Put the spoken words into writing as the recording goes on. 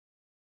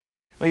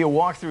Well, you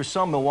walk through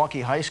some Milwaukee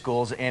high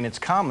schools and it's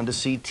common to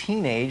see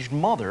teenaged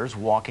mothers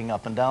walking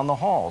up and down the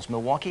halls.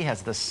 Milwaukee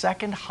has the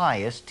second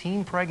highest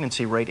teen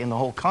pregnancy rate in the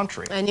whole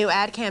country. A new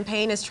ad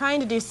campaign is trying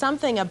to do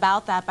something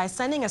about that by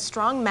sending a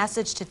strong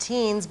message to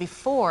teens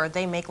before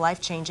they make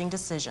life-changing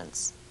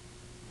decisions.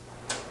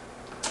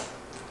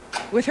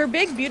 With her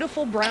big,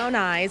 beautiful brown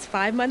eyes,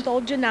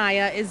 5-month-old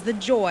Janiyah is the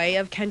joy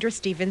of Kendra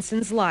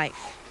Stevenson's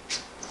life.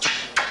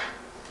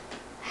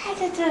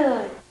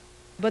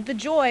 But the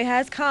joy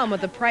has come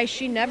with a price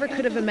she never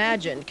could have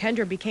imagined.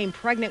 Kendra became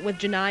pregnant with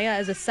Janiyah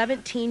as a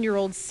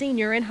 17-year-old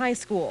senior in high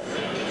school.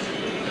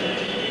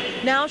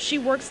 Now she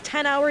works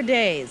 10-hour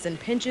days and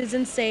pinches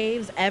and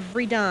saves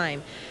every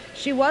dime.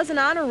 She was an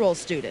honor roll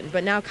student,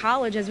 but now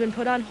college has been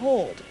put on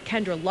hold.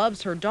 Kendra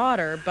loves her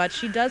daughter, but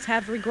she does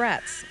have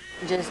regrets.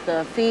 Just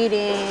the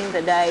feeding,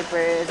 the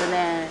diapers, and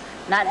then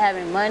not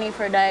having money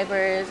for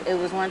diapers. It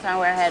was one time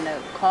where I had to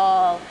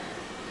call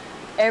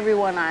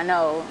everyone I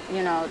know,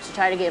 to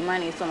try to get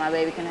money so my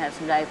baby can have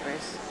some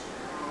diapers.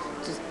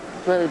 Just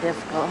really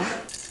difficult.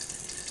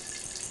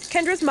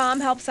 Kendra's mom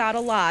helps out a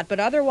lot, but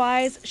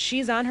otherwise,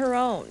 she's on her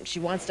own. She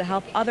wants to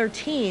help other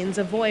teens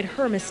avoid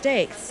her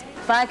mistakes.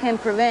 If I can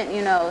prevent,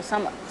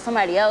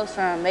 somebody else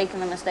from making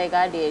the mistake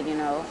I did,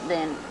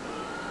 then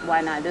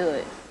why not do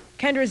it?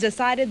 Kendra's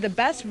decided the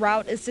best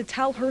route is to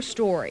tell her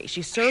story.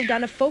 She served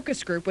on a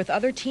focus group with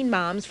other teen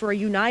moms for a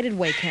United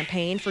Way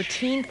campaign for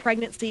teen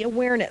pregnancy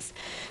awareness.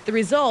 The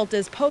result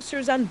is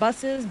posters on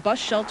buses, bus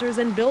shelters,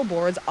 and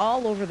billboards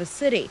all over the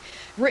city.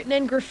 Written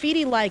in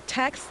graffiti-like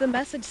text, the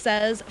message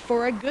says,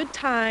 "For a good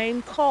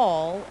time,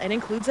 call," and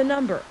includes a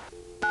number.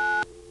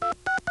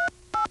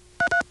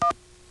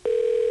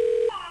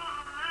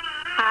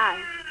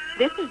 Hi,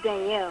 this is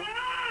Danielle.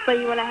 So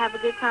you want to have a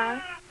good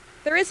time?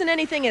 There isn't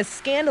anything as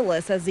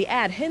scandalous as the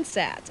ad hints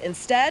at.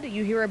 Instead,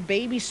 you hear a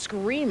baby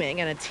screaming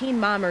and a teen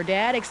mom or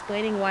dad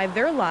explaining why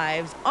their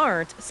lives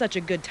aren't such a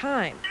good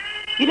time.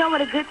 You know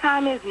what a good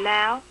time is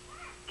now?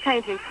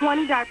 Changing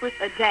 20 diapers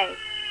a day.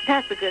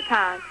 That's a good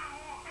time.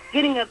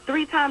 Getting up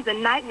 3 times a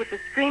night with a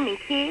screaming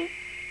kid.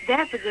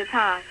 That's a good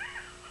time.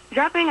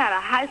 Dropping out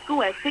of high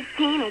school at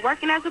 16 and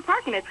working as a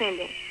parking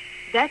attendant.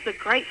 That's a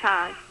great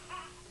time.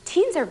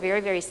 Teens are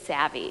very, very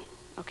savvy.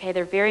 Okay,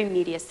 they're very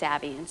media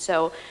savvy, and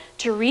so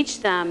to reach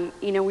them,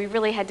 we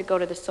really had to go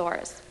to the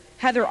source.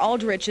 Heather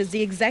Aldrich is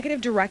the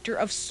executive director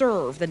of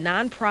SERVE, the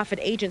nonprofit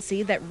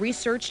agency that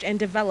researched and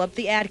developed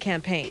the ad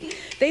campaign.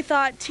 They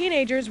thought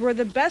teenagers were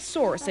the best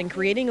source in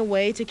creating a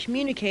way to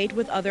communicate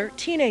with other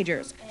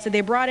teenagers. So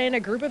they brought in a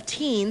group of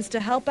teens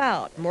to help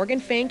out. Morgan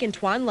Fink and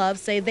Twan Love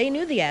say they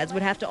knew the ads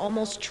would have to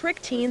almost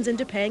trick teens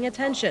into paying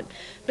attention,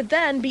 but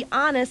then be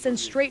honest and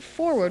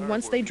straightforward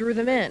once they drew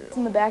them in.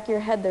 In the back of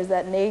your head, there's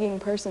that nagging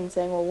person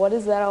saying, well, what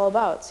is that all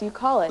about? So you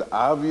call it.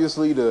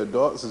 Obviously, the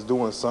adults is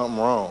doing something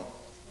wrong.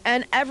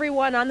 And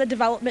everyone on the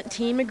development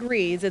team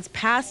agrees it's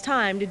past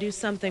time to do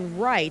something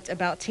right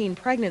about teen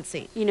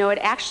pregnancy. It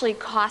actually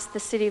cost the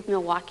city of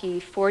Milwaukee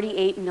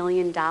 $48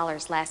 million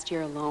last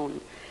year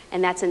alone.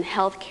 And that's in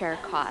health care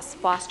costs,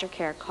 foster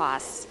care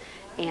costs,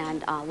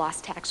 and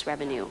lost tax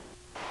revenue.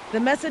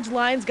 The message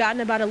line's gotten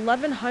about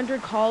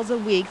 1,100 calls a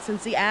week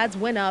since the ads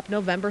went up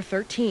November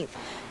 13th.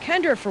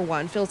 Kendra, for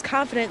one, feels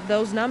confident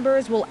those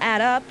numbers will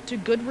add up to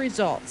good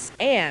results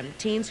and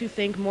teens who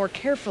think more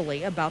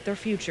carefully about their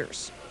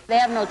futures. They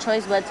have no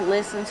choice but to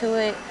listen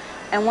to it.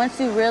 And once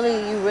you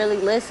really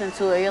listen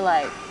to it, you're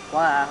like,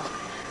 wow,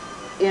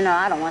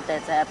 I don't want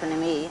that to happen to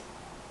me.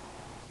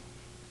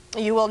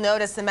 You will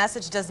notice the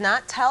message does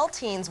not tell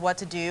teens what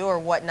to do or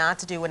what not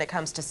to do when it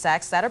comes to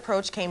sex. That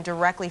approach came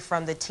directly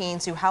from the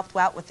teens who helped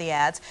out with the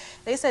ads.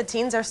 They said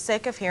teens are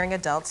sick of hearing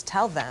adults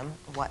tell them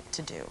what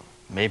to do.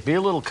 May be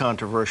a little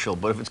controversial,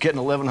 but if it's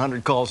getting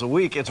 1,100 calls a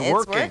week, it's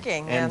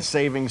working. And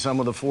saving some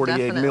of the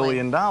 $48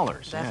 million.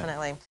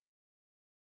 Definitely.